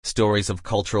Stories of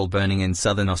cultural burning in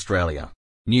Southern Australia.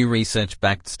 New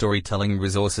research-backed storytelling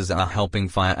resources are helping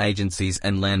fire agencies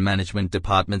and land management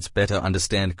departments better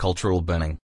understand cultural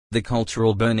burning. The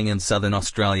Cultural Burning in Southern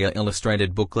Australia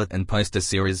illustrated booklet and poster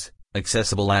series,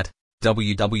 accessible at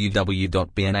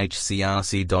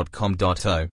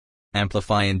www.bnhcrc.com.au.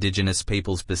 Amplify Indigenous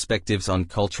peoples' perspectives on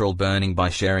cultural burning by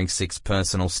sharing 6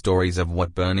 personal stories of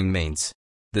what burning means.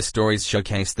 The stories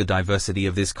showcase the diversity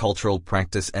of this cultural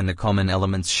practice and the common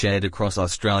elements shared across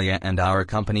Australia and are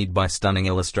accompanied by stunning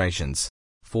illustrations.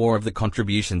 4 of the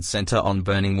contributions centre on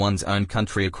burning one's own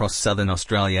country across Southern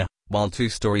Australia, while 2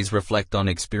 stories reflect on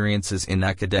experiences in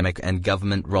academic and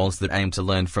government roles that aim to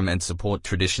learn from and support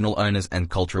traditional owners and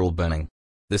cultural burning.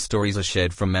 The stories are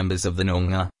shared from members of the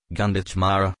Noongar,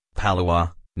 Gunditjmara,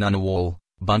 Palawa, Ngunnawal,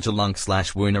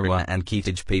 Bundjalung/Woonarua and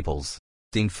Keetage peoples.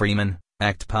 Dean Freeman,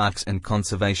 ACT Parks and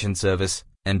Conservation Service,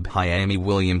 and Bhyami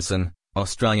Williamson,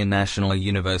 Australian National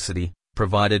University,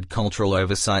 provided cultural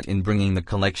oversight in bringing the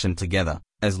collection together,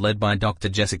 as led by Dr.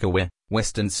 Jessica Ware,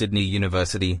 Western Sydney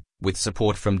University, with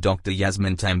support from Dr.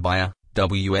 Yasmin Tambaya,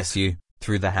 WSU,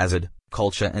 through the Hazard,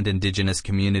 Culture and Indigenous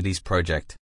Communities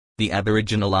Project. The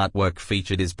Aboriginal artwork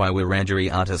featured is by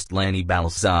Wiradjuri artist Lani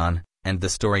Balzan, and the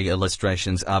story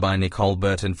illustrations are by Nicole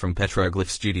Burton from Petroglyph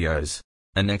Studios.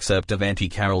 An excerpt of Auntie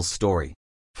Carol's story.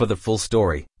 For the full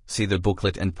story, see the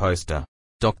booklet and poster.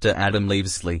 Dr. Adam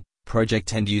Leavesley,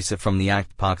 project end user from the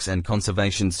ACT Parks and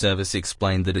Conservation Service,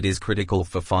 explained that it is critical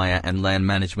for fire and land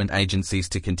management agencies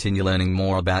to continue learning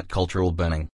more about cultural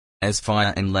burning. As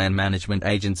fire and land management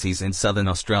agencies in Southern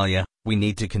Australia, we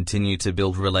need to continue to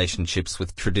build relationships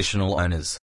with traditional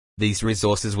owners. These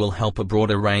resources will help a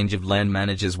broader range of land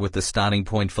managers with the starting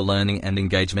point for learning and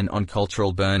engagement on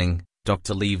cultural burning,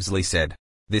 Dr. Leavesley said.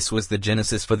 This was the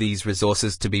genesis for these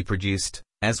resources to be produced,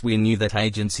 as we knew that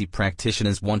agency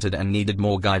practitioners wanted and needed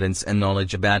more guidance and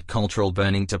knowledge about cultural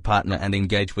burning to partner and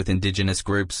engage with Indigenous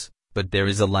groups, but there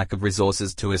is a lack of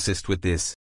resources to assist with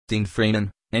this. Dean Freeman,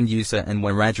 end user and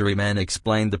Wiradjuri man,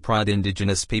 explained the pride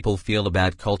Indigenous people feel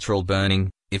about cultural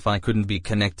burning. If I couldn't be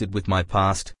connected with my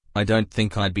past, I don't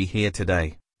think I'd be here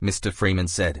today, Mr. Freeman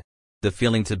said. The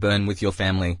feeling to burn with your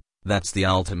family, that's the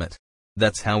ultimate.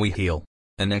 That's how we heal.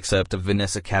 An excerpt of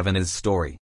Vanessa Kavanagh's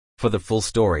story. For the full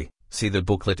story, see the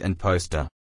booklet and poster.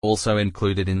 Also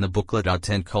included in the booklet are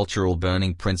 10 cultural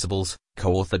burning principles,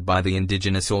 co-authored by the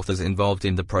Indigenous authors involved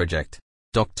in the project.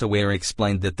 Dr. Ware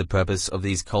explained that the purpose of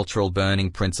these cultural burning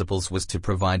principles was to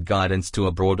provide guidance to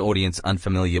a broad audience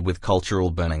unfamiliar with cultural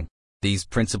burning. These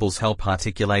principles help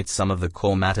articulate some of the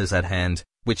core matters at hand,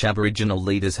 which Aboriginal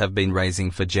leaders have been raising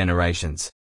for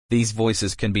generations. These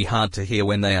voices can be hard to hear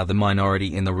when they are the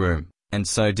minority in the room, and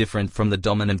so different from the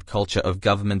dominant culture of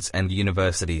governments and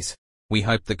universities. We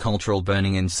hope the Cultural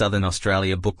Burning in Southern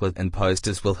Australia booklet and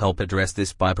posters will help address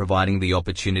this by providing the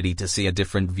opportunity to see a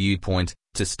different viewpoint,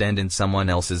 to stand in someone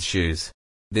else's shoes.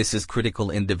 This is critical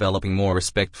in developing more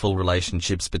respectful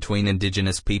relationships between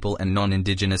Indigenous people and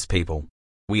non-Indigenous people.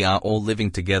 We are all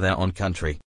living together on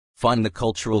country. Find the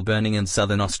Cultural Burning in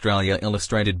Southern Australia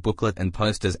illustrated booklet and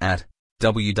posters at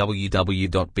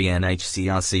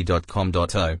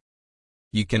www.bnhcrc.com.au.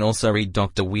 You can also read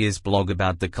Dr. Weir's blog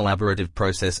about the collaborative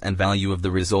process and value of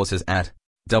the resources at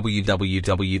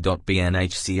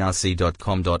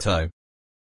www.bnhcrc.com.au.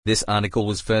 This article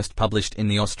was first published in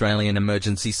the Australian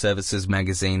Emergency Services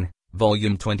Magazine,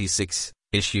 Volume 26,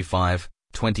 Issue 5,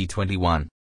 2021.